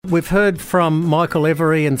we've heard from Michael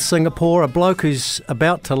Every in Singapore, a bloke who's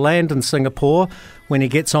about to land in Singapore when he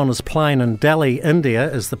gets on his plane in Delhi,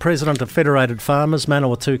 India, is the President of Federated Farmers,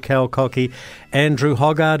 Manawatu Kaukoki, Andrew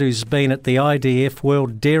Hoggard, who's been at the IDF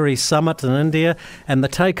World Dairy Summit in India. And the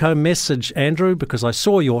take-home message, Andrew, because I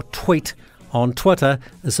saw your tweet on Twitter,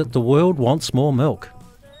 is that the world wants more milk.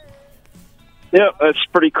 Yeah, it's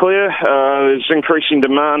pretty clear. There's increasing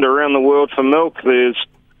demand around the world for milk. There's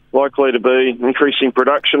likely to be increasing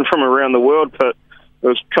production from around the world, but it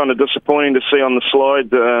was kind of disappointing to see on the slide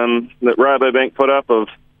that Rabobank put up of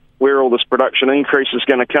where all this production increase is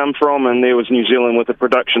going to come from, and there was New Zealand with a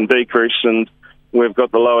production decrease, and we've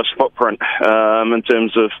got the lowest footprint in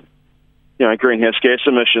terms of greenhouse gas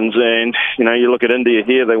emissions. And you look at India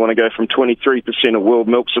here, they want to go from 23% of world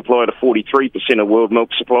milk supply to 43% of world milk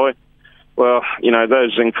supply. Well,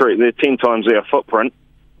 those increase, they're 10 times our footprint.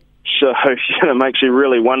 So it makes you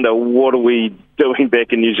really wonder, what are we doing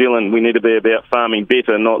back in New Zealand? We need to be about farming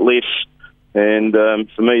better, not less. And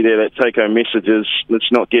for me, that take-home message is,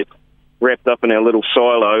 let's not get wrapped up in our little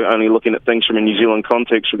silo, only looking at things from a New Zealand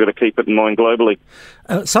context. We've got to keep it in mind globally.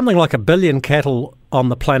 Something like 1 billion cattle on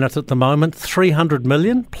the planet at the moment, 300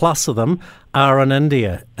 million plus of them are in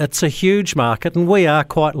India. It's a huge market, and we are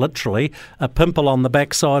quite literally a pimple on the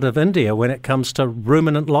backside of India when it comes to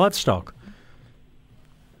ruminant livestock.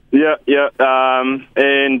 Yeah.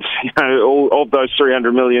 And all of those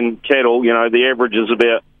 300 million cattle, the average is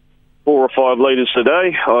about 4 or 5 litres a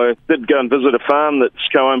day. I did go and visit a farm that's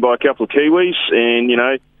co-owned by a couple of Kiwis, and,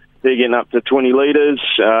 they're getting up to 20 litres.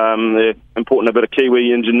 They're importing a bit of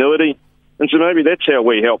Kiwi ingenuity. And so maybe that's how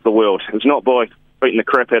we help the world. It's not by beating the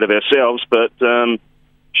crap out of ourselves, but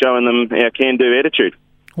showing them our can-do attitude.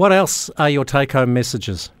 What else are your take-home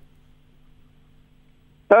messages?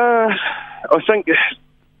 I think,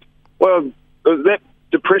 that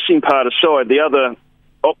depressing part aside, the other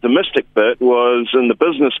optimistic bit was in the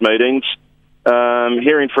business meetings,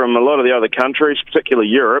 hearing from a lot of the other countries, particularly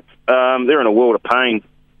Europe. They're in a world of pain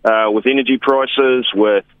with energy prices,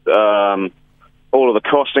 with all of the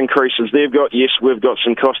cost increases they've got. Yes, we've got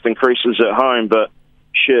some cost increases at home, but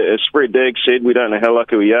as Fred Dagg said, we don't know how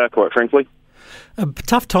lucky we are, quite frankly. A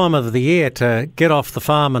tough time of the year to get off the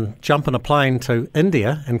farm and jump in a plane to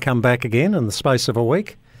India and come back again in the space of a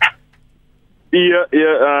week. Yeah.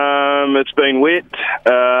 It's been wet.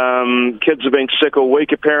 Kids have been sick all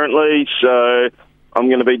week, apparently, so I'm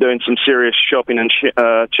going to be doing some serious shopping in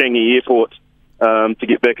Changi Airport to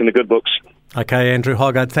get back in the good books. Okay, Andrew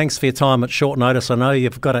Hoggard, thanks for your time at short notice. I know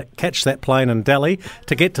you've got to catch that plane in Delhi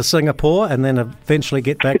to get to Singapore and then eventually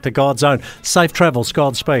get back to God's own. Safe travels,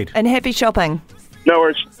 Godspeed. And happy shopping. No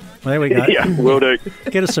worries. There we go. Yeah, will do.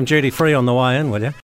 Get us some duty free on the way in, will you?